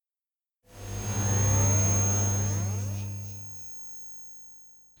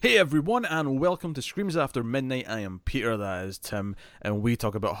Hey everyone, and welcome to Screams After Midnight. I am Peter, that is Tim, and we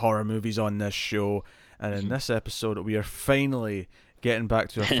talk about horror movies on this show. And in this episode, we are finally getting back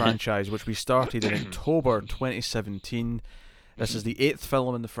to a franchise which we started in October 2017. This is the 8th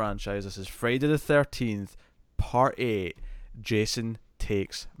film in the franchise. This is Friday the 13th, Part 8, Jason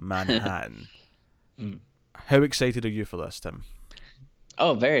Takes Manhattan. How excited are you for this, Tim?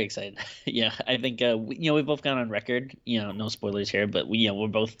 Oh, very excited. Yeah, I think we've both gone on record. No spoilers here, but we're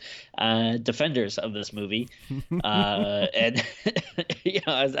both defenders of this movie. And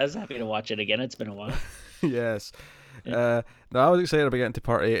I was happy to watch it again. It's been a while. Yes. No, I was excited about getting to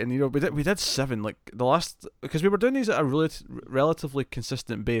part 8, and we did 7 like the last, because we were doing these at a relatively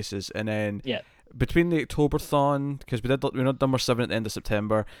consistent basis, and then Yeah. between the October-thon, because we not done our 7 at the end of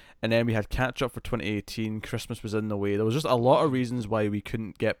September, and then we had catch up for 2018. Christmas was in the way. There was just a lot of reasons why we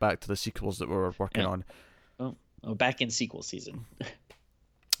couldn't get back to the sequels that we were working Yeah. on. Oh, back in sequel season.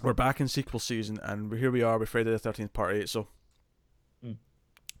 We're back in sequel season, and here we are with Friday the 13th Part 8. So Mm.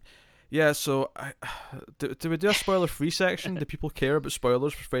 yeah, so do we do a spoiler-free section? Do people care about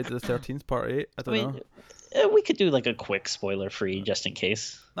spoilers for Friday the 13th Part 8? I I don't mean, know. we could do like a quick spoiler free just in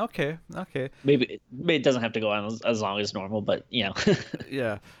case. Okay. Maybe it doesn't have to go on as long as normal, but Yeah.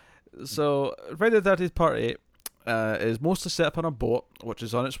 So Friday the 13th Part 8 is mostly set up on a boat, which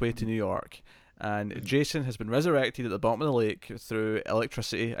is on its way to New York. And Jason has been resurrected at the bottom of the lake through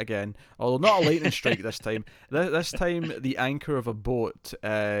electricity again, although not a lightning strike this time. This time, the anchor of a boat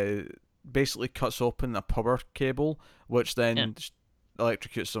basically cuts open a power cable, which then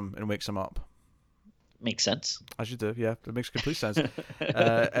electrocutes him and wakes him up. makes sense. As you do, yeah, it makes complete sense.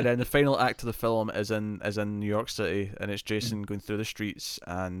 And then the final act of the film is in New York City, and it's Jason going through the streets,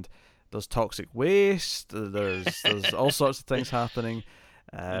 and there's toxic waste, there's all sorts of things happening.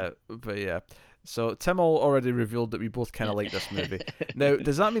 But yeah, so Tim already revealed that we both kind of like this movie. Now,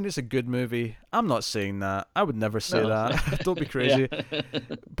 does that mean it's a good movie? I'm not saying that. I would never say No. that. Don't be crazy.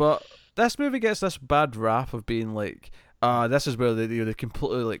 But this movie gets this bad rap of being like, this is where they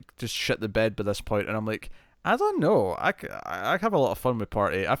completely like just shit the bed by this point, and I'm like, I don't know. I have a lot of fun with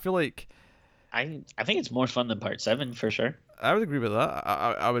Part 8. I feel like I think it's more fun than Part 7 for sure. I would agree with that.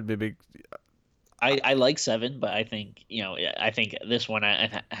 I would maybe. I like 7, but I think I think this one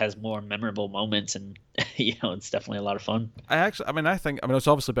has more memorable moments, and it's definitely a lot of fun. I think it's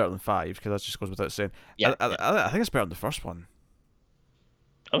obviously better than 5, because that just goes without saying. Yeah, I think it's better than the first one.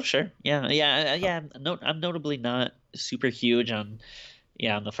 Oh sure, yeah. I'm notably not super huge on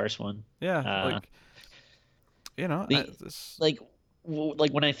the first one. Yeah, Uh, like like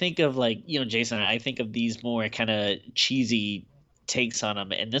like when I think of Jason, I think of these more kind of cheesy takes on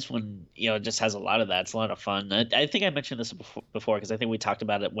him, and this one just has a lot of that. It's a lot of fun. I think I mentioned this before because I think we talked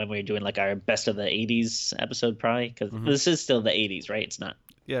about it when we were doing like our best of the 80s episode, probably, because this is still the 80s, right? It's not.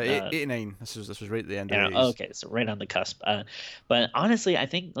 Yeah, 89. This was right at the end of the 80s. Oh, okay, so right on the cusp. But honestly, I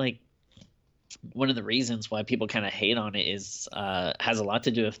think like one of the reasons why people kind of hate on it is has a lot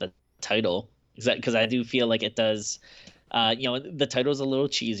to do with the title. Because I do feel like it does. The title's a little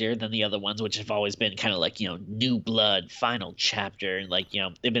cheesier than the other ones, which have always been kind of like New Blood, Final Chapter, and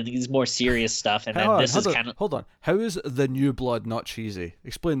they've been these more serious stuff. And then this is kind of hold on. How is the New Blood not cheesy?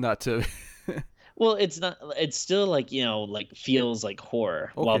 Explain that to me. Well, it's not. It's still feels like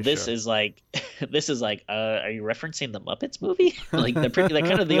horror. Okay, While this sure. is like, this is like, are you referencing the Muppets movie? Like they're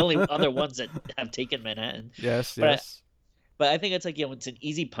kind of the only other ones that have taken Manhattan. Yes, But yes. But I think it's like it's an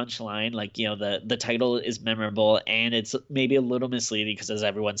easy punchline. Like the title is memorable, and it's maybe a little misleading because, as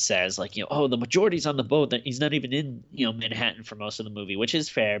everyone says, oh, the majority's on the boat. That he's not even in Manhattan for most of the movie, which is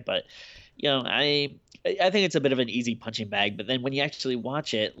fair. But I think it's a bit of an easy punching bag. But then when you actually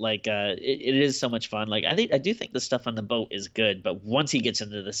watch it, it is so much fun. Like I do think the stuff on the boat is good, but once he gets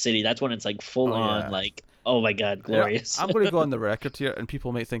into the city, that's when it's like full on. Yeah. Like, oh my god, glorious. I'm going to go on the record here, and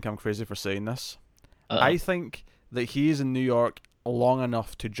people might think I'm crazy for saying this. Uh-oh. I think that he is in New York long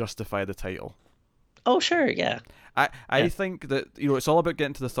enough to justify the title. Oh sure, yeah. I think that it's all about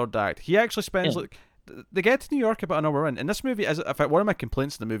getting to the third act. He actually spends they get to New York about an hour in. And this movie is, in fact, one of my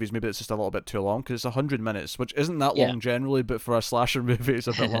complaints in the movie is maybe it's just a little bit too long, because it's 100 minutes, which isn't that long generally, but for a slasher movie it's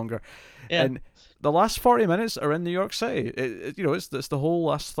a bit longer. Yeah. And the last 40 minutes are in New York City. It's the whole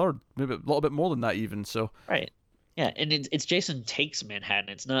last third, maybe a little bit more than that even. So Right. Yeah, and it's Jason takes Manhattan.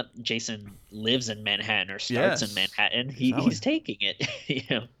 It's not Jason lives in Manhattan or starts in Manhattan. Exactly. He's taking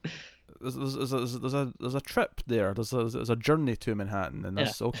it. there's a trip there. There's a journey to Manhattan, and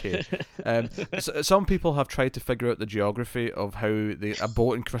that's okay. Some people have tried to figure out the geography of how a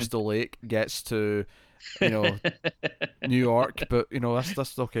boat in Crystal Lake gets to, New York, but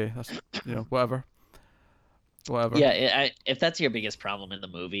that's okay. That's whatever. whatever. Yeah, if that's your biggest problem in the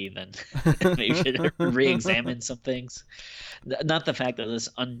movie, then maybe you should re-examine some things. Not the fact that this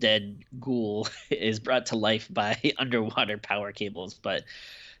undead ghoul is brought to life by underwater power cables, but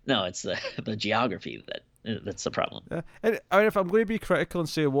no, it's the geography that's the problem. Yeah. And I mean, if I'm going to be critical and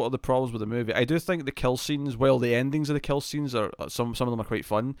say what are the problems with the movie, I do think the kill scenes, while the endings of the kill scenes are some of them are quite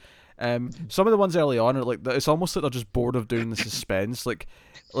fun. Some of the ones early on are like it's almost like they're just bored of doing the suspense. Like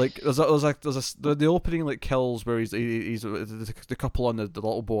the opening like kills where he's the couple on the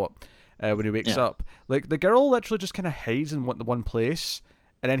little boat when he wakes up. Like the girl literally just kind of hides in one place,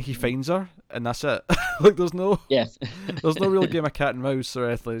 and then he finds her, and that's it. Like there's no real game of cat and mouse or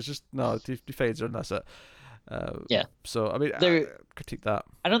anything. It's just no, he finds her and that's it. So I mean, I critique that.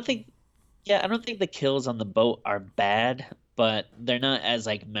 I don't think the kills on the boat are bad, but they're not as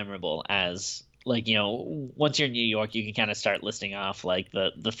like memorable as like, once you're in New York, you can kind of start listing off like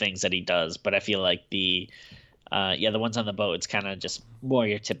the things that he does. But I feel like the ones on the boat, it's kind of just more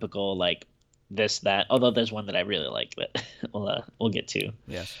your typical like this, that. Although there's one that I really like that we'll get to.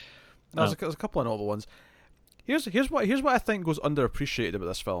 Yes, there's a couple of notable ones. Here's what I think goes underappreciated about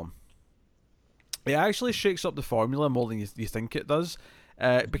this film. It actually shakes up the formula more than you think it does,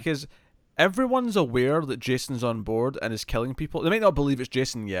 because everyone's aware that Jason's on board and is killing people. They might not believe it's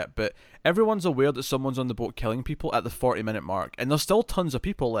Jason yet, but everyone's aware that someone's on the boat killing people at the 40-minute mark, and there's still tons of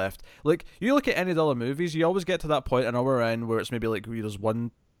people left. Like, you look at any of the other movies, you always get to that point an hour in where it's maybe like there's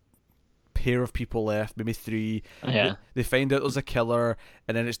one pair of people left, maybe three. They find out there's a killer,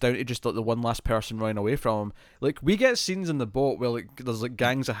 and then it's down to just like the one last person running away from him. Like, we get scenes in the boat where like there's like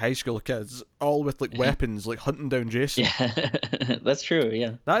gangs of high school kids all with like weapons like hunting down Jason. Yeah, that's true.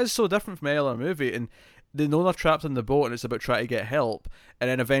 Yeah, that is so different from any other movie. And they know they're trapped in the boat and it's about trying to get help, and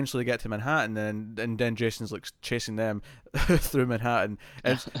then eventually get to Manhattan, and then Jason's like chasing them through Manhattan,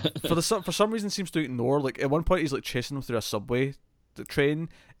 and for some reason seems to ignore, like at one point he's like chasing them through a subway train,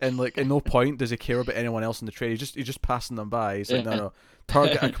 and like at no point does he care about anyone else in the train. He's just passing them by. He's like, no,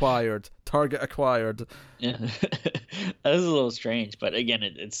 target acquired. Yeah. That was a little strange, but again,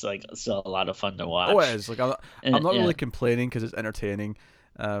 it's like still a lot of fun to watch. Oh, it is. Like I'm not really complaining because it's entertaining.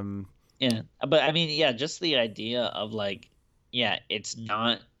 Yeah, but I mean, just the idea of like, it's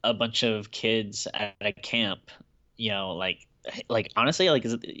not a bunch of kids at a camp, like honestly, like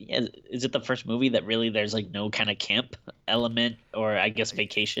is it the first movie that really there's like no kind of camp element, or I guess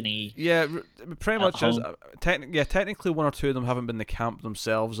vacation-y? Yeah, pretty much is. Technically one or two of them haven't been the camp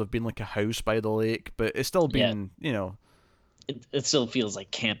themselves. Have been like a house by the lake, but it's still been It still feels like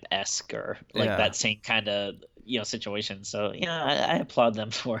camp-esque or like that same kind of situation. So I applaud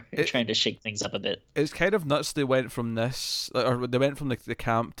them for trying to shake things up a bit. It's kind of nuts they went from this, or they went from the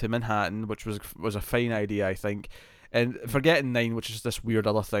camp to Manhattan, which was a fine idea, I think. And forgetting 9, which is this weird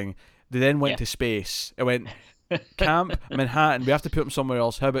other thing, they then went to space. It went camp, Manhattan, we have to put them somewhere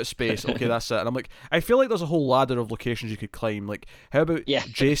else. How about space? Okay, that's it. And I'm like, I feel like there's a whole ladder of locations you could climb. Like, how about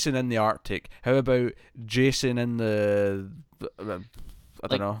Jason in the Arctic? How about Jason in the... I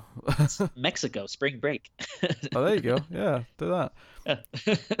don't know. Mexico, spring break. Oh, there you go. Yeah, do that.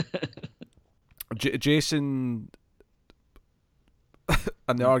 Jason...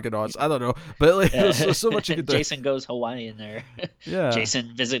 and the Argonauts. I don't know, but like, there's so much you could do. Jason goes Hawaiian there. Yeah.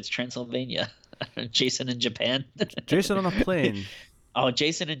 Jason visits Transylvania. Jason in Japan. Jason on a plane. Oh,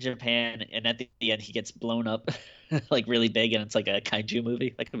 Jason in Japan, and at the end he gets blown up, like really big, and it's like a kaiju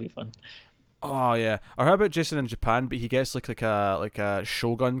movie. That could be fun. Oh yeah. Or how about Jason in Japan, but he gets like a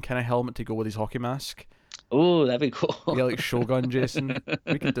Shogun kind of helmet to go with his hockey mask. Oh, that'd be cool. Yeah, like Shogun Jason.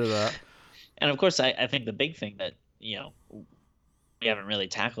 We could do that. And of course, I think the big thing that we haven't really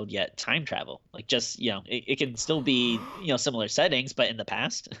tackled yet, time travel. Like, just it can still be similar settings, but in the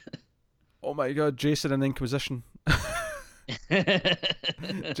past. Oh my god, Jason and Inquisition.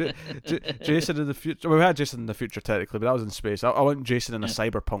 Jason in the future. Well, we had Jason in the future technically, but that was in space. I want Jason in a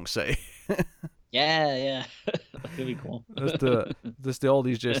cyberpunk city. Yeah. That could be cool. Let's do it. Let's do all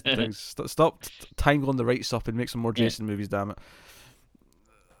these Jason things. Stop tangling the rights up and make some more Jason movies, damn it.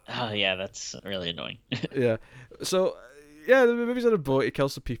 Oh yeah, that's really annoying. Yeah. So yeah, the movie's on a boat. He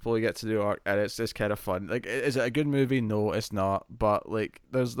kills some people. He gets to New York, and it's kind of fun. Like, is it a good movie? No, it's not. But like,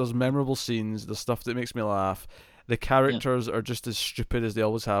 there's memorable scenes. There's stuff that makes me laugh. The characters are just as stupid as they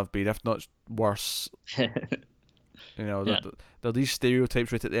always have been, if not worse. They're these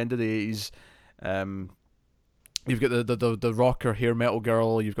stereotypes right at the end of the 80s. You've got the rocker hair metal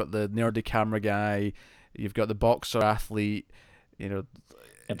girl. You've got the nerdy camera guy. You've got the boxer athlete. And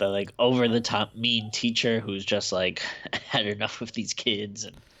the like over the top mean teacher who's just like had enough of these kids.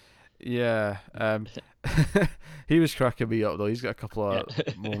 And Yeah, he was cracking me up though. He's got a couple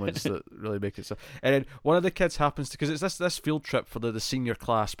of moments that really make it so. And then one of the kids happens to, because it's this field trip for the senior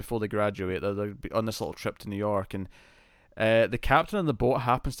class before they graduate. They're on this little trip to New York, and the captain on the boat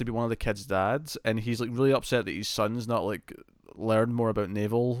happens to be one of the kids' dads, and he's like really upset that his son's not like learned more about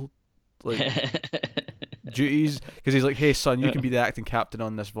naval duties, because he's like, hey son, you can be the acting captain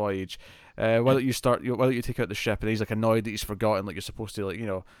on this voyage. Why don't you take out the ship? And he's like annoyed that he's forgotten, like you're supposed to, like,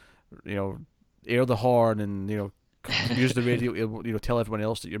 air the horn and use the radio, tell everyone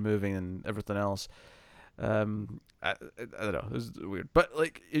else that you're moving and everything else. I don't know, it's weird, but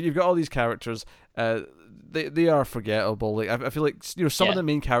like you've got all these characters, they are forgettable. Like I feel like some of the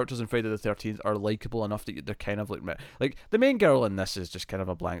main characters in Friday the 13th are likable enough that they're kind of like the main girl in this is just kind of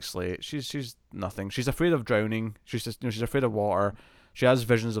a blank slate. She's nothing. She's afraid of drowning. She's just she's afraid of water. She has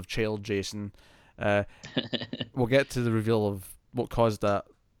visions of child Jason. We'll get to the reveal of what caused that.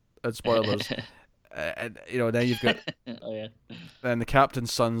 And spoilers. And then you've got oh yeah. Then the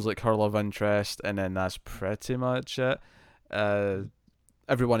captain's son's like her love interest, and then that's pretty much it.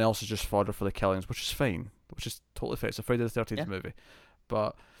 Everyone else is just fodder for the killings, which is fine, which is totally fair. It's a Friday the 13th movie,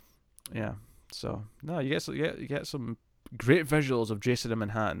 but yeah. So no, you get some great visuals of Jason in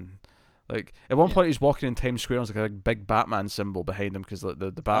Manhattan. Like at one point he's walking in Times Square, and there's like a big Batman symbol behind him because the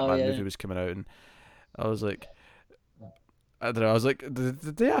Batman movie was coming out, and I was like, I don't know. I was like, did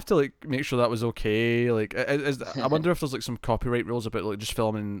they have to like make sure that was okay? Like, I wonder if there's like some copyright rules about like just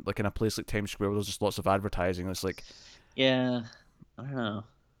filming like in a place like Times Square where there's just lots of advertising. It's like, yeah, I don't know.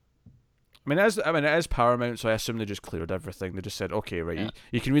 it is Paramount, so I assume they just cleared everything. They just said, okay, right,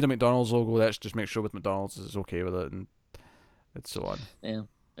 you can read the McDonald's logo. Let's just make sure with McDonald's is okay with it, and so on. Yeah.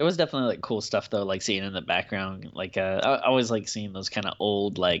 It was definitely like cool stuff though, like seeing in the background. Like I always like seeing those kind of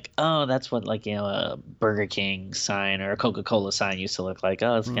old, like, oh, that's what like a Burger King sign or a Coca-Cola sign used to look like.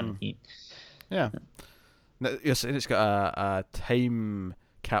 Oh, it's kind of neat. Yeah. Yes, and it's got a time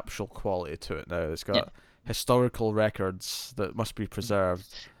capsule quality to it now. It's got historical records that must be preserved.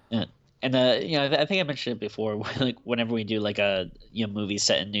 Yeah. And I think I mentioned it before. Like whenever we do like a movie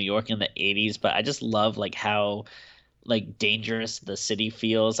set in New York in the '80s, but I just love like how like dangerous the city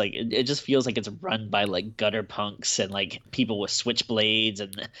feels. Like it just feels like it's run by like gutter punks and like people with switchblades,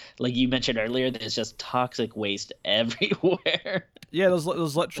 and like you mentioned earlier, there's just toxic waste everywhere. Yeah, there's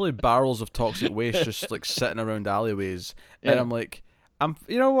literally barrels of toxic waste just like sitting around alleyways, and I'm like,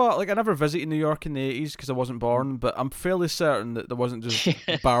 you know what? Like I never visited New York in the '80s because I wasn't born, but I'm fairly certain that there wasn't just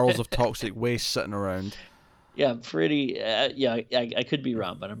barrels of toxic waste sitting around. Yeah, I'm pretty. I could be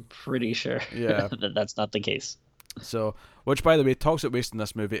wrong, but I'm pretty sure. Yeah, that's not the case. So, which by the way, toxic waste in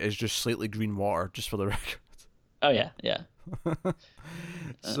this movie is just slightly green water, just for the record. Oh yeah.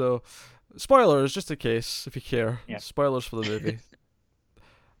 So, spoilers, just in case, if you care. Yeah. Spoilers for the movie.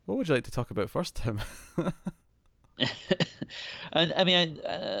 What would you like to talk about first, Tim?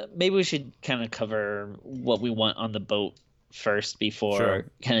 Maybe we should kind of cover what we want on the boat first before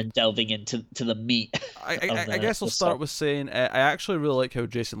kind of delving into the meat. I guess I'll start with saying I actually really like how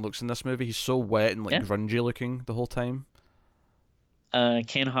Jason looks in this movie. He's so wet and like grungy looking the whole time.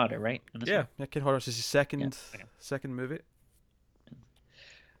 Kane Hodder, right? Yeah, Kane Hodder. This is his second movie.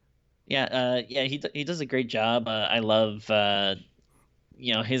 He does a great job. I love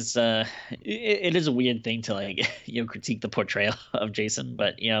his it is a weird thing to like critique the portrayal of Jason,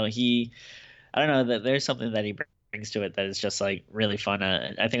 but I don't know, that there's something that he brings to it that is just like really fun.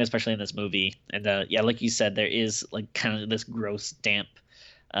 I think especially in this movie, and like you said, there is like kind of this gross damp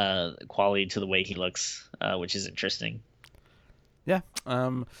quality to the way he looks, which is interesting. Yeah,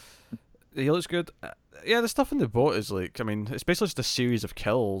 he looks good. The stuff in the boat is like, it's basically just a series of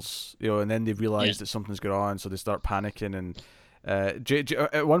kills, and then they realize that something's going on, so they start panicking. And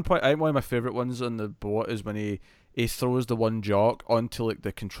at one point, I think one of my favorite ones on the boat is when he throws the one jock onto like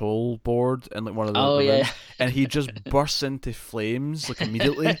the control board and like one of the rooms, and he just bursts into flames like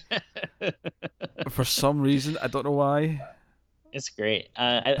immediately for some reason. I don't know why. It's great.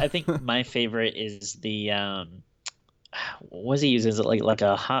 I think my favorite is the what does he use? Is it like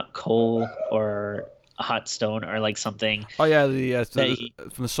a hot coal or a hot stone or like something? Oh yeah, from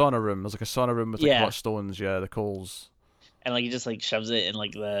the sauna room. There's like a sauna room with like hot stones. Yeah, the coals. And like he just like shoves it in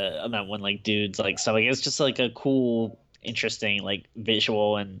like that one like dude's like stomach. It's just like a cool, interesting like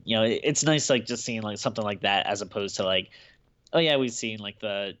visual, and it's nice like just seeing like something like that as opposed to like, oh yeah, we've seen like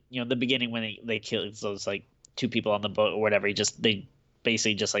the the beginning when they kill those like two people on the boat or whatever. They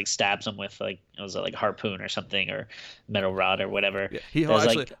basically just like stabs them with like, was it like harpoon or something or metal rod or whatever. Yeah, he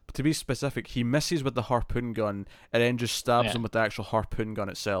actually, to be specific, he misses with the harpoon gun and then just stabs him with the actual harpoon gun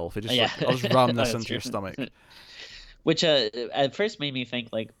itself. It just I'll just ram this into your stomach. Which at first made me think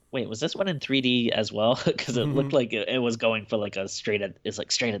like, wait, was this one in 3D as well? Because it looked like it was going for like a straight at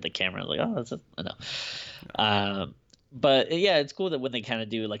the camera. Like, oh, that's I know. But yeah, it's cool that when they kind of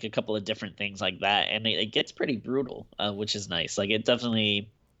do like a couple of different things like that, and it gets pretty brutal, which is nice. Like it definitely,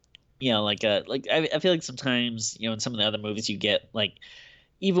 like I feel like sometimes in some of the other movies you get like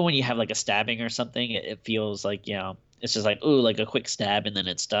even when you have like a stabbing or something, it feels like it's just like ooh like a quick stab and then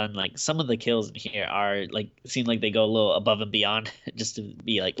it's done. Like some of the kills in here are like seem like they go a little above and beyond just to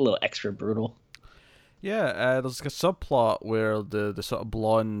be like a little extra brutal. Yeah, there's like a subplot where the sort of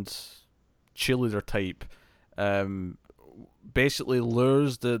blonde cheerleader type um, basically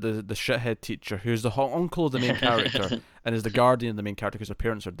lures the shithead teacher, who's the uncle of the main character and is the guardian of the main character because her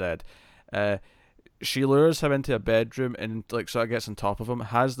parents are dead. She lures him into a bedroom and like sort of gets on top of him,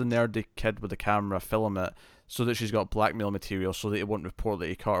 has the nerdy kid with the camera film it so that she's got blackmail material so that he won't report that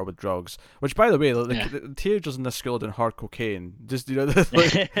he caught her with drugs. Which, by the way, the teenagers in this school did hard cocaine. Just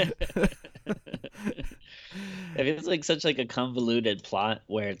like... It's like such like a convoluted plot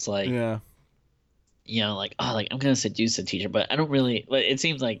where it's like like oh like I'm gonna seduce the teacher, but I don't really. But it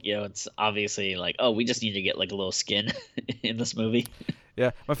seems like it's obviously like oh we just need to get like a little skin in this movie.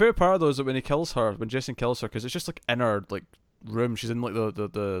 Yeah, my favorite part of though is that when Jason kills her, because it's just like in her like room. She's in like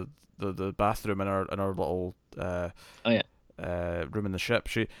the bathroom in her little room in the ship.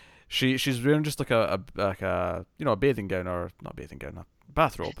 She's wearing just like a a bathing gown, or not bathing gown, a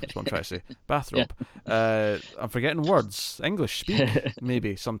bathrobe. That's what I'm trying to say. Bathrobe. Yeah. I'm forgetting words. English speak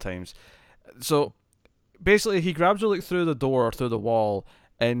maybe sometimes. So basically, he grabs her like through the door or through the wall,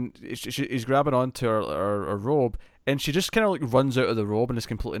 and he's grabbing onto her robe. And she just kind of like runs out of the robe and is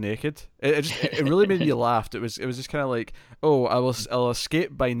completely naked. It really made me laugh. It was just kind of like, oh, I'll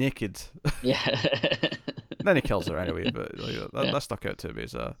escape by naked. Yeah. Then he kills her anyway, but like, that stuck out to me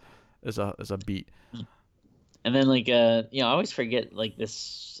as a beat. And then like I always forget like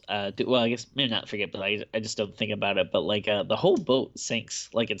this. Well, I guess maybe not forget, but I just don't think about it. But like the whole boat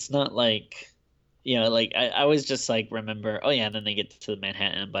sinks. Like it's not like. Like I always just like remember, oh yeah, and then they get to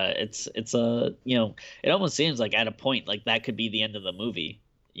Manhattan, but it's it almost seems like at a point like that could be the end of the movie,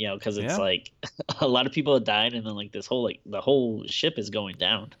 because it's like a lot of people have died, and then like this whole like the whole ship is going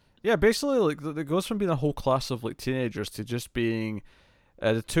down. Yeah, basically like it goes from being a whole class of like teenagers to just being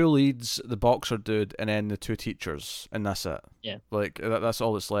the two leads, the boxer dude, and then the two teachers, and that's it. Yeah, like that's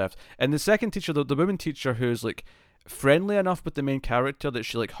all that's left. And the second teacher, the woman teacher, who's like friendly enough with the main character that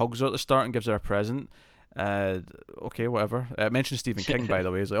she like hugs her at the start and gives her a present. Okay, whatever. Mentioned Stephen King, by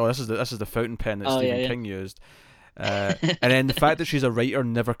the way. He's like, oh, this is the fountain pen that Stephen King used. And then the fact that she's a writer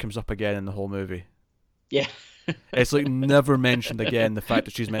never comes up again in the whole movie. Yeah. It's like never mentioned again, the fact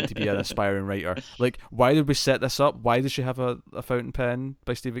that she's meant to be an aspiring writer. Like, why did we set this up? Why does she have a fountain pen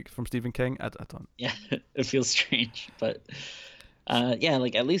from Stephen King? I don't. Yeah, it feels strange, but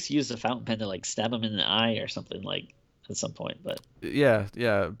like at least use the fountain pen to like stab him in the eye or something like at some point. But yeah,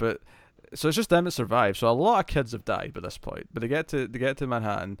 but so it's just them that survive. So a lot of kids have died by this point, but they get to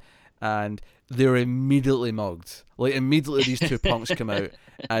Manhattan, and they're immediately mugged. Like immediately, these two punks come out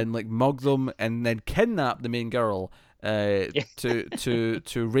and like mug them, and then kidnap the main girl. To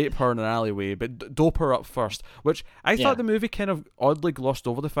rape her in an alleyway, but dope her up first. Which I thought the movie kind of oddly glossed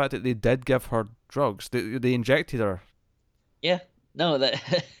over the fact that they did give her drugs. They injected her. Yeah. No, that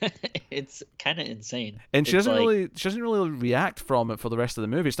it's kind of insane. And she doesn't really react from it for the rest of the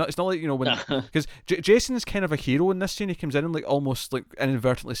movie. It's not like when because Jason is kind of a hero in this scene. He comes in and like almost like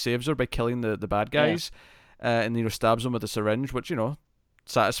inadvertently saves her by killing the bad guys, and stabs them with a syringe, which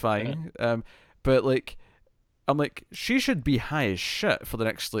satisfying. Yeah. But like I'm like, she should be high as shit for the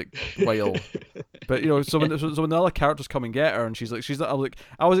next like while. But so when the other characters come and get her, and she's not, I'm like,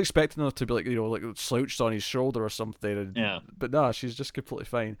 I was expecting her to be like like slouched on his shoulder or something. And, but no, she's just completely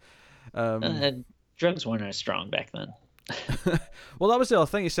fine. And drugs weren't as strong back then. Well, that was the other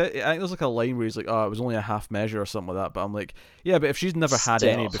thing he said. I think there's like a line where he's like, "Oh, it was only a half measure or something like that." But I'm like, yeah, but if she's never had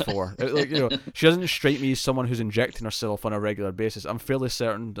any before, like she doesn't strike me as someone who's injecting herself on a regular basis. I'm fairly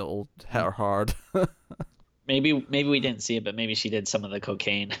certain that it'll hit her hard. Maybe we didn't see it, but maybe she did some of the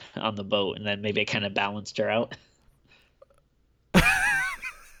cocaine on the boat, and then maybe it kind of balanced her out.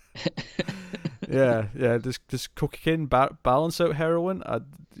 yeah. Does cocaine balance out heroin?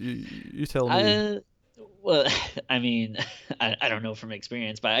 You tell me. Well, I mean, I don't know from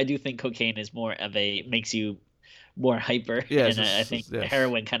experience, but I do think cocaine is more of makes you more hyper, and I think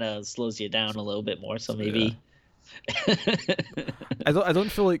heroin kind of slows you down a little bit more. So maybe. Yeah. I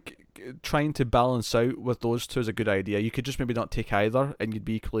don't feel like trying to balance out with those two is a good idea. You could just maybe not take either, and you'd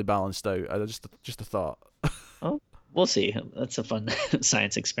be equally balanced out. Just a thought. Oh, we'll see. That's a fun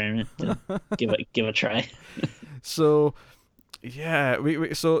science experiment to give a try. So, Yeah,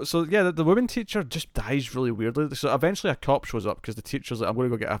 so yeah, the woman teacher just dies really weirdly. So eventually a cop shows up because the teacher's like, I'm going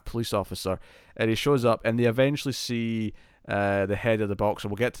to go get a police officer, and he shows up, and they eventually see the head of the boxer.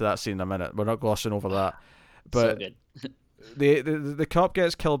 We'll get to that scene in a minute. We're not glossing over that, So but good. the cop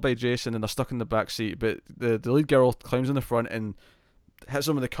gets killed by Jason, and they're stuck in the back seat. But the lead girl climbs in the front and hits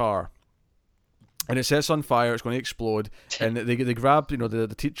him with the car. And it sets on fire. It's going to explode. And they grab,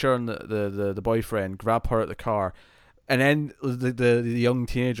 the teacher and the boyfriend grab her at the car. And then the young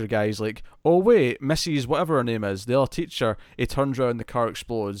teenager guy's like, oh wait, Mrs. whatever her name is, the other teacher. He turns around, the car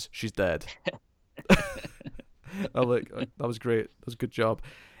explodes. She's dead. I'm like, that was great. That was a good job.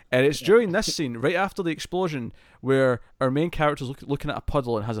 And it's during this scene, right after the explosion, where our main character's looking at a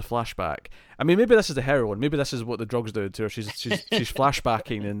puddle and has a flashback. I mean, maybe this is the heroine. Maybe this is what the drugs do to her. She's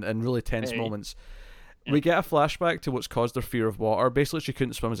flashbacking in really tense moments. We get a flashback to what's caused her fear of water. Basically, she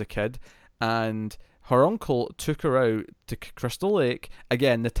couldn't swim as a kid, and her uncle took her out to Crystal Lake.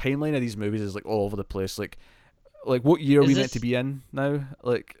 Again, the timeline of these movies is like all over the place. Like what year are we meant to be in now?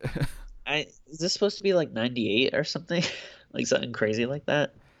 Like, is this supposed to be like 98 or something? Like something crazy like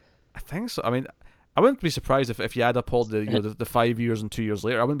that? I think so. I mean, I wouldn't be surprised if you add up all the the 5 years and 2 years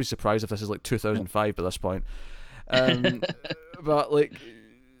later. I wouldn't be surprised if this is like 2005 at this point. But like,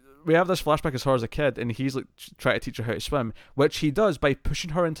 we have this flashback as her as a kid, and he's like trying to teach her how to swim, which he does by pushing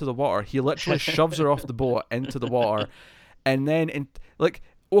her into the water. He literally shoves her off the boat into the water, and then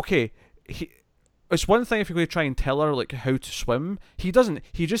okay, it's one thing if you're going to try and tell her like how to swim. He doesn't.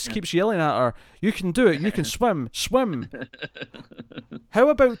 He just keeps yelling at her, "You can do it. You can swim. Swim." How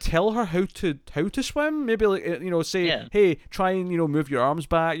about tell her how to swim? Maybe like say, hey, try and move your arms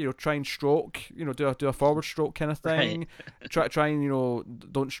back. Try and stroke. Do a forward stroke kind of thing. Right. Try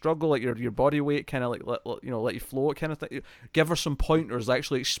and don't struggle, like your body weight kind of like let you float kind of thing. Give her some pointers.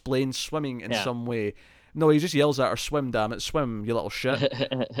 Actually explain swimming in some way. No, he just yells at her, swim, damn it, swim, you little shit.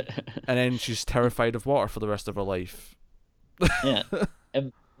 And then she's terrified of water for the rest of her life. Yeah.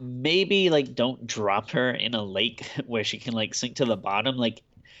 And maybe, like, don't drop her in a lake where she can, like, sink to the bottom. Like,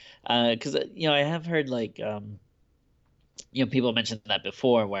 because, I have heard, like, people mention that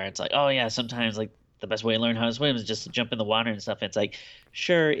before where it's like, oh, yeah, sometimes, like, the best way to learn how to swim is just to jump in the water and stuff. And it's like,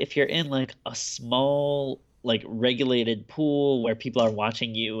 sure, if you're in, like, a small like regulated pool where people are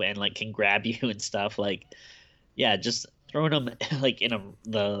watching you and like can grab you and stuff, like just throwing them like in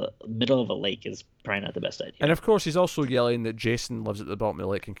the middle of a lake is probably not the best idea. And of course he's also yelling that Jason lives at the bottom of the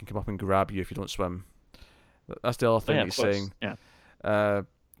lake and can come up and grab you if you don't swim. That's the other thing he's saying.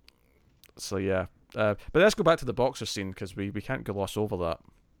 So yeah, but let's go back to the boxer scene because we can't gloss over that.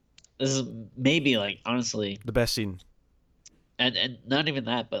 This is maybe like honestly the best scene. And not even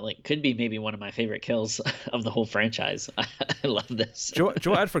that, but like could be maybe one of my favorite kills of the whole franchise. I love this. Do you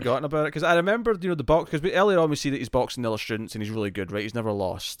know what I'd forgotten about it? Because I remember, the box. Because earlier on we see that he's boxing the other students and he's really good, right? He's never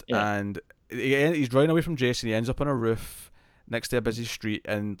lost, and he's running away from Jason. He ends up on a roof next to a busy street,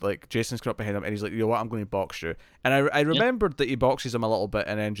 and like Jason's come up behind him, and he's like, "You know what? I'm going to box you." And I remembered that he boxes him a little bit,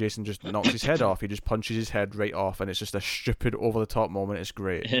 and then Jason just knocks his head off. He just punches his head right off, and it's just a stupid over the top moment. It's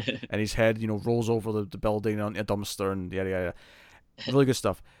great, and his head, rolls over the building onto a dumpster, and yada. Really good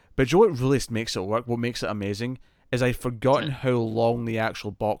stuff. But do you know what really makes it work? What makes it amazing is I'd forgotten how long the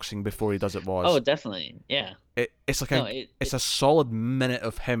actual boxing before he does it was. Oh, definitely, yeah. It's like it's a solid minute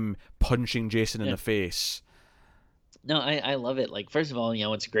of him punching Jason in the face. No, I love it. Like, first of all,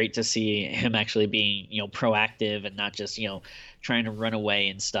 it's great to see him actually being, proactive and not just, trying to run away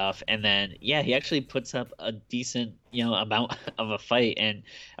and stuff. And then, he actually puts up a decent, amount of a fight, and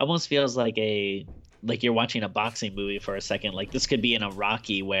almost feels like you're watching a boxing movie for a second. Like this could be in a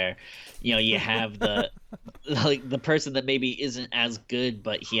Rocky where, you have the like the person that maybe isn't as good,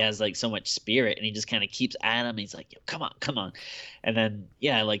 but he has like so much spirit, and he just kind of keeps at him. He's like, come on, and then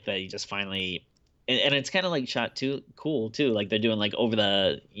I like that he just finally, and it's kind of like shot too cool too. Like they're doing like over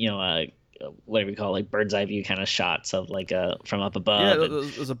the whatever you call it, like bird's eye view kind of shots of like from up above. Yeah,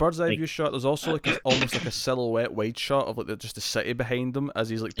 there's a bird's eye view shot. There's also like almost like a silhouette wide shot of like just the city behind him as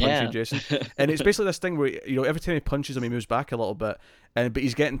he's like punching Jason. And it's basically this thing where every time he punches him, he moves back a little bit, but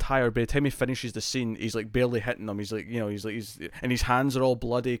he's getting tired. By the time he finishes the scene, he's like barely hitting him. He's like and his hands are all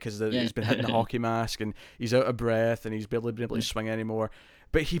bloody because he's been hitting the hockey mask, and he's out of breath, and he's barely been able to swing anymore.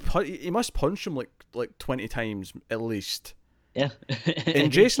 But he must punch him like 20 times at least. Yeah. And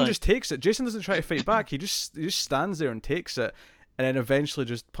Jason just takes it. Jason doesn't try to fight back. He just stands there and takes it, and then eventually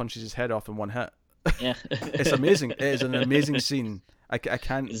just punches his head off in one hit. Yeah. It's amazing. It is an amazing scene. I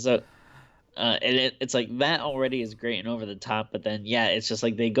can't. And it's like that already is great and over the top, but then yeah, it's just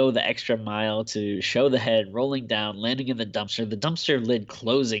like they go the extra mile to show the head rolling down, landing in the dumpster lid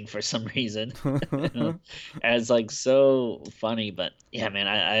closing for some reason. You know? And it's like so funny, but yeah, man,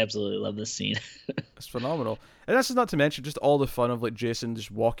 I absolutely love this scene. It's phenomenal. And this is not to mention just all the fun of like Jason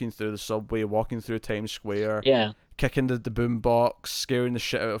just walking through the subway, walking through Times Square, Yeah, kicking the boom box, scaring the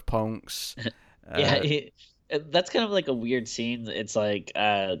shit out of punks. yeah, Uh, that's kind of like a weird scene. It's like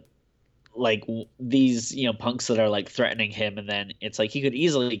these punks that are like threatening him, and then it's like he could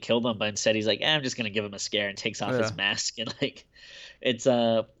easily kill them, but instead he's like, I'm just gonna give him a scare, and takes off yeah, his mask. And like it's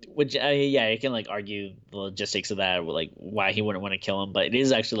which yeah, you can like argue the logistics of that, like why he wouldn't want to kill him, but it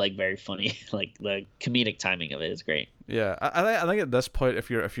is actually like very funny. Like the comedic timing of it is great. yeah. I think at this point, if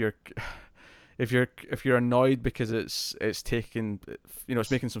you're annoyed because it's taking,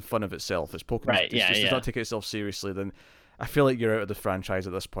 it's making some fun of itself, it's poking, Right, it's yeah, just yeah, not taking itself seriously, then I feel like you're out of the franchise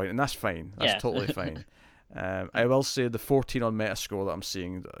at this point, and that's fine. That's yeah. totally fine. I will say the 14 on Metascore that I'm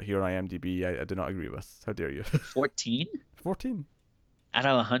seeing here on IMDb, I do not agree with. How dare you? 14 14? out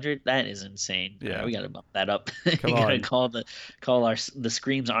of 100, that is insane. All right, Yeah. we gotta bump that up. Come You gotta on. call the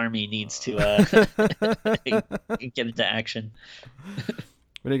Screams army needs to get into action.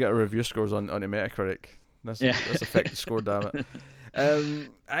 We need to get our review scores on a Metacritic. Yeah. That's affect the score, damn it.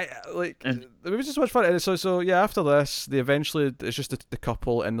 I like And it was just so much fun. And so yeah. After this, they eventually it's just the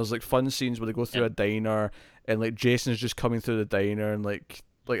couple, and there's like fun scenes where they go through yeah. a diner, and like Jason's just coming through the diner, and like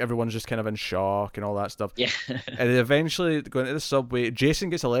everyone's just kind of in shock and all that stuff. Yeah. And they eventually go into the subway. Jason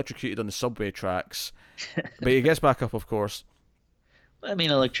gets electrocuted on the subway tracks, but he gets back up, of course. I mean,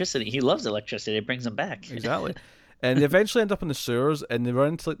 electricity. He loves electricity. It brings him back. Exactly. And they eventually end up in the sewers, and they run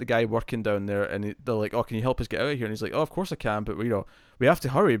into like the guy working down there, and they're like, "Oh, can you help us get out of here?" And he's like, "Oh, of course I can, but we have to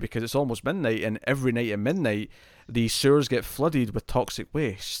hurry because it's almost midnight, and every night at midnight, the sewers get flooded with toxic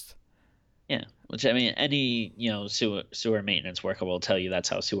waste." Yeah. Which I mean, any sewer maintenance worker will tell you that's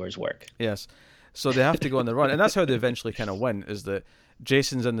how sewers work. Yes, so they have to go on the run, and that's how they eventually kind of win. Is that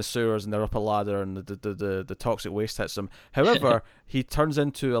Jason's in the sewers, and they're up a ladder, and the toxic waste hits him. However, he turns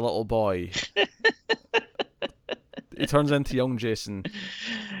into a little boy. He turns into young Jason.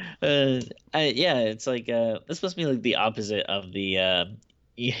 Yeah, it's like this supposed to be like the opposite of the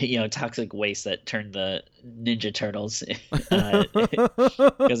toxic waste that turned the Ninja Turtles,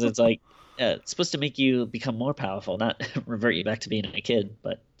 because it's like it's supposed to make you become more powerful, not revert you back to being a kid.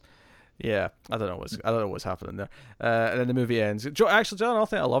 But Yeah, I don't know what's happening there. And then the movie ends. Actually, another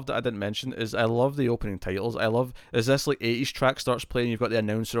thing I loved that I didn't mention is I love the opening titles. Is this like 80s track starts playing? You've got the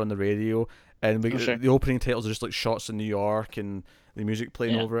announcer on the radio, and sure. the opening titles are just like shots in New York and the music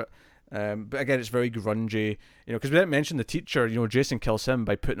playing Yeah, over it. But again, it's very grungy, because we didn't mention the teacher. Jason kills him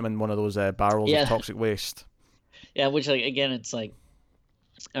by putting him in one of those barrels of yeah, toxic waste. yeah. Which like again, it's like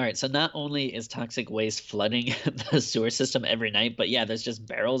all right. So not only is toxic waste flooding the sewer system every night, but yeah, there's just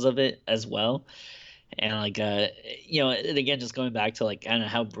barrels of it as well. And like and again, just going back to like kind of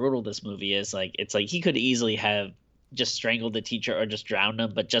how brutal this movie is, like it's like he could easily have just strangled the teacher or just drowned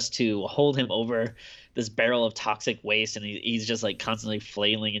him, but just to hold him over this barrel of toxic waste, and he's just like constantly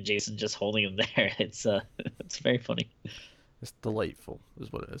flailing, and Jason just holding him there. It's it's very funny. It's delightful,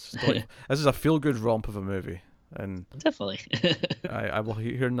 is what it is. It's delightful. This is a feel good romp of a movie, and Definitely. I will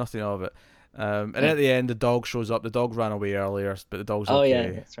hear nothing of it. And at the end, the dog shows up. The dog ran away earlier, but the dog's Oh yeah,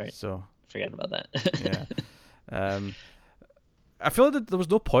 okay. that's right. So Forgot about that. yeah. Um, I feel like there was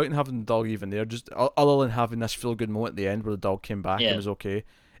no point in having the dog even there, just other than having this feel good moment at the end where the dog came back and Yeah, was okay.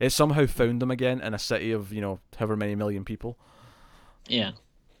 It somehow found them again in a city of however many million people. yeah.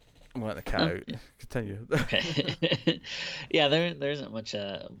 We'll let the cat Oh, out. Continue. okay. Yeah, there isn't much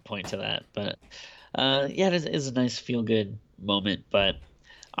point to that, but yeah, it is a nice feel good moment. But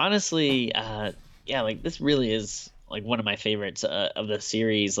honestly, yeah, like this really is like one of my favorites of the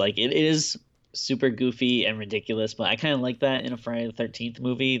series. Like it is super goofy and ridiculous, but I kind of like that in a Friday the 13th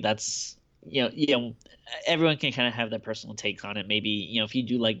movie. That's everyone can kind of have their personal takes on it. Maybe if you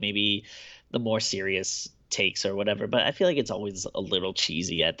do like maybe the more serious takes or whatever, but I feel like it's always a little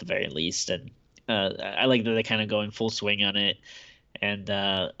cheesy at the very least. And I like that they're kind of going full swing on it. And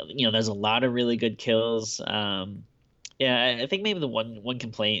there's a lot of really good kills. Yeah, I think maybe the one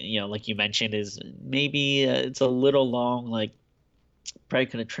complaint, like you mentioned, is maybe it's a little long. Like probably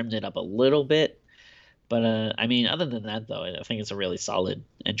could have trimmed it up a little bit. But I mean, other than that, though, I think it's a really solid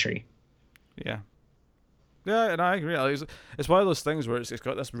entry. Yeah. Yeah, and I agree. Like, it's one of those things where it's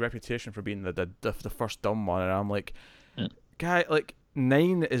got this reputation for being the first dumb one, and I'm like, Yeah. guy, like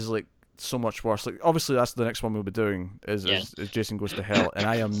 9 is like so much worse. Like, obviously, that's the next one we'll be doing is Jason Goes to Hell, and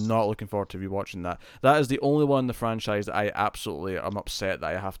I am not looking forward to rewatching that. That is the only one in the franchise that I absolutely am upset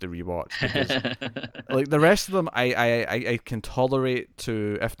that I have to rewatch, because like the rest of them, I can tolerate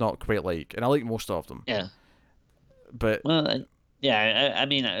to, if not quite like, and I like most of them. Yeah. But yeah, I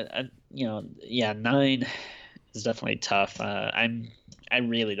mean, yeah, 9 is definitely tough. I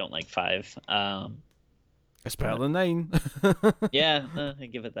really don't like 5. It's better than 9. Yeah,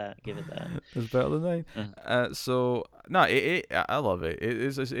 give it that. It's better than 9. So no, I love it.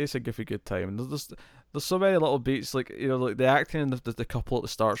 It's a good time. There's so many little beats, like, you know, like the acting in the couple at the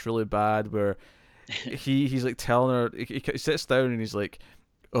start's really bad, where he's like telling her, he sits down and he's like,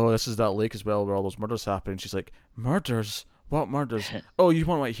 oh, this is that lake as well where all those murders happen. And she's like, murders? What murders? Oh, you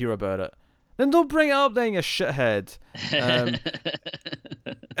want to hear about it? Then don't bring it up then, you shithead.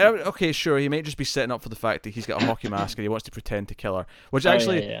 Okay, sure, he might just be setting up for the fact that he's got a hockey mask and he wants to pretend to kill her. Which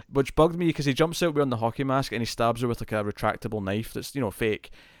which bugged me, because he jumps out wearing the hockey mask and he stabs her with like a retractable knife that's, you know,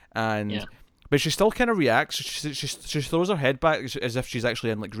 fake. And but she still kind of reacts. She throws her head back as if she's actually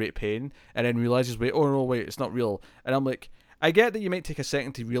in like great pain, and then realizes, wait, it's not real. And I'm like, I get that you might take a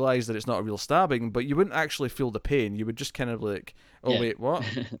second to realize that it's not a real stabbing, but you wouldn't actually feel the pain. You would just kind of like, wait, what?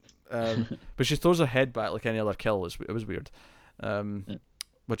 But she throws her head back like any other kill. It was weird.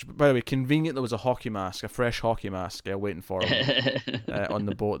 Which, by the way, convenient there was a hockey mask, a fresh hockey mask waiting for him on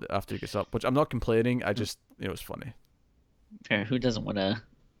the boat after he gets up. Which I'm not complaining. I just, it was funny. Fair. Who doesn't want to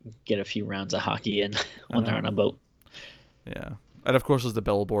get a few rounds of hockey in when they're on a boat? Yeah. And of course, there's the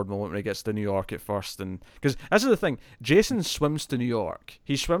billboard moment when he gets to New York at first, and because this is the thing, Jason swims to New York.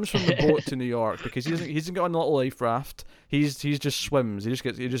 He swims from the boat to New York because he doesn't get on a little life raft. He just swims. He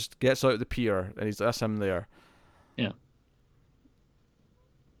just gets out of the pier, and that's him there. Yeah.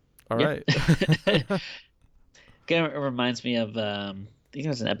 All right. It reminds me of I think it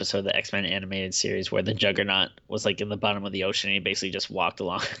was an episode of the X-Men animated series where the Juggernaut was like in the bottom of the ocean, and he basically just walked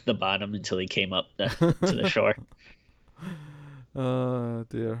along the bottom until he came up to the shore. Oh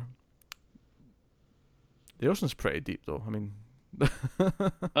dear. The ocean's pretty deep, though. I mean,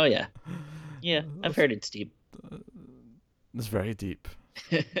 oh yeah, I've heard it's deep. It's very deep.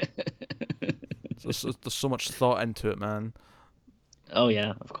 There's so much thought into it, man. Oh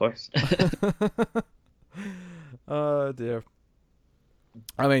yeah, of course. Oh dear.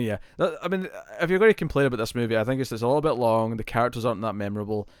 I mean, yeah. If you're going to complain about this movie, I think it's a little bit long. The characters aren't that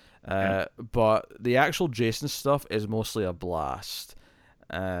memorable. But the actual Jason stuff is mostly a blast.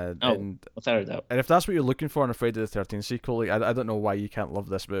 Without a doubt. And if that's what you're looking for in a Friday the 13th sequel, like, I don't know why you can't love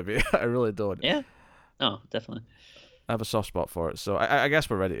this movie. I really don't. Yeah. No, definitely. I have a soft spot for it, so I guess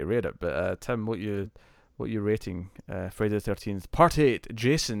we're ready to rate it. But Tim, what you rating Friday the 13th Part 8?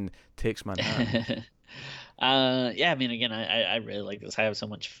 Jason Takes Manhattan. Yeah, I mean, again, I really like this. I have so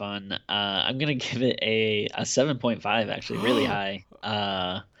much fun. I'm gonna give it a 7.5, actually, really high.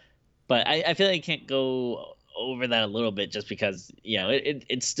 But I feel like I can't go over that a little bit just because, you know,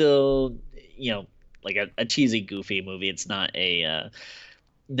 it's still, you know, like a cheesy, goofy movie. It's not a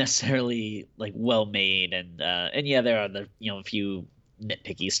necessarily like well made, and yeah, there are a few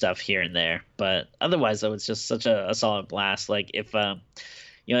nitpicky stuff here and there, but otherwise though, it's just such a solid blast. Like if I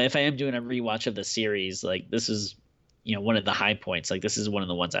am doing a rewatch of the series, like this is, one of the high points. Like this is one of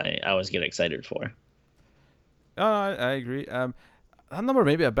the ones I always get excited for. I agree. That number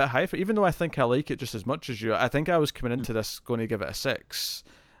may be a bit high for, even though I think I like it just as much as you. I think I was coming into this going to give it a 6,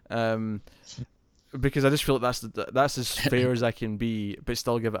 because I just feel like that's as fair as I can be, but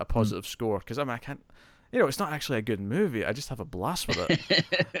still give it a positive score. Because I can't, it's not actually a good movie. I just have a blast with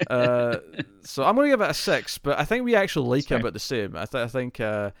it. So I'm going to give it a 6, but I think we actually like it about the same. I think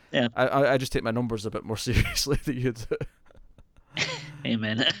I just take my numbers a bit more seriously than you do. Hey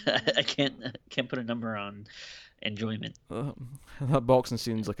man, I can't put a number on enjoyment. That boxing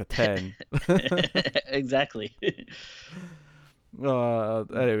scene's like a 10. Exactly.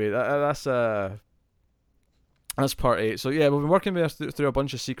 Anyway, that's part 8. So yeah, we've been working through a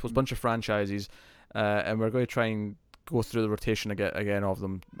bunch of sequels, bunch of franchises, and we're going to try and go through the rotation again of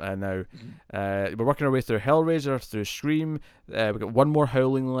them now. We're working our way through Hellraiser, through Scream. We've got one more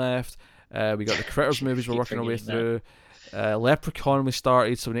Howling left. We got the Critters movies we're working our way through. Leprechaun we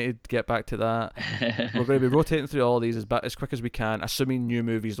started, so we need to get back to that. We're going to be rotating through all of these as quick as we can, assuming new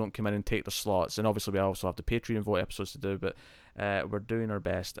movies don't come in and take the slots. And obviously we also have the Patreon vote episodes to do, but We're doing our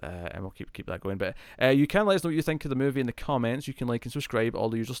best, and we'll keep that going. But you can let us know what you think of the movie in the comments. You can like and subscribe, all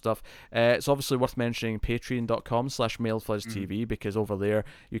the usual stuff. It's obviously worth mentioning patreon.com/MailFuzzTV, because over there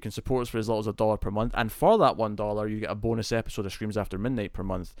you can support us for as little as $1 per month, and for that $1 you get a bonus episode of Screams After Midnight per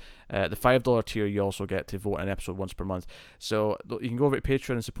month. The $5 tier, you also get to vote an episode once per month. So you can go over to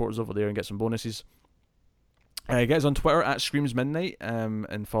Patreon and support us over there and get some bonuses. Get us on Twitter at Screams Midnight,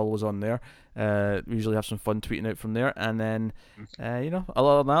 and follow us on there. We usually have some fun tweeting out from there. And then,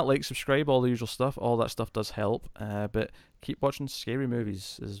 other than that, like, subscribe, all the usual stuff. All that stuff does help. But keep watching scary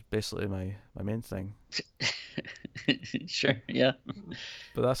movies is basically my main thing. Sure, yeah.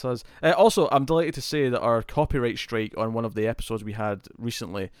 But that's us. Also, I'm delighted to say that our copyright strike on one of the episodes we had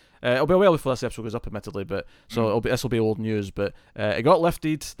recently, it'll be a while before this episode goes up, admittedly, but so this will be old news. But it got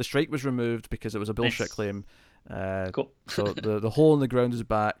lifted. The strike was removed because it was a bullshit claim. Cool. So the hole in the ground is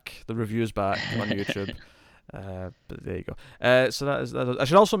back. The review is back on YouTube. But there you go. So that is. I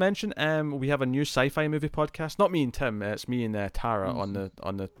should also mention, we have a new sci-fi movie podcast. Not me and Tim. It's me and Tara on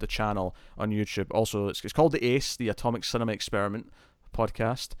the channel on YouTube. Also, it's called the ACE, the Atomic Cinema Experiment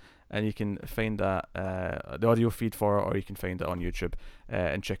podcast, and you can find that the audio feed for it, or you can find it on YouTube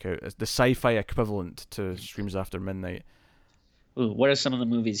and check out the sci-fi equivalent to Screams After Midnight. Ooh, what are some of the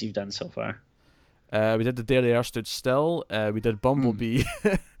movies you've done so far? We did The Day the Earth Stood Still. We did Bumblebee.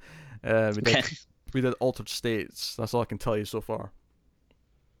 We did Altered States. That's all I can tell you so far.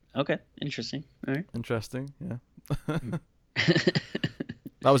 Okay, interesting. All right. Interesting, yeah.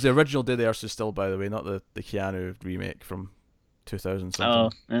 That was the original Day the Earth Stood Still, by the way, not the Keanu remake from 2000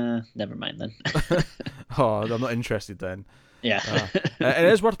 something. Oh, never mind then. Oh, I'm not interested then. Yeah. It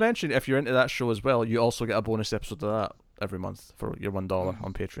is worth mentioning, if you're into that show as well, you also get a bonus episode of that every month for your $1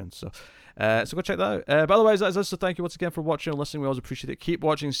 on Patreon. So go check that out. But otherwise, that's us. So thank you once again for watching and listening. We always appreciate it. Keep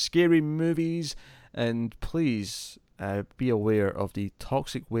watching scary movies, and please be aware of the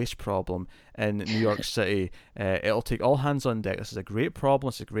toxic waste problem in New York City. It'll take all hands on deck. This is a great problem.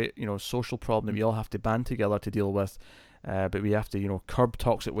 It's a great social problem that we all have to band together to deal with. But we have to curb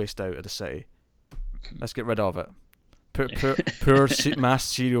toxic waste out of the city. Let's get rid of it. Poor mass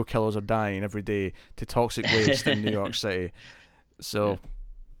serial killers are dying every day to toxic waste in New York City. So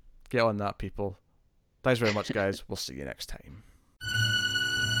get on that, people. Thanks very much, guys. We'll see you next time.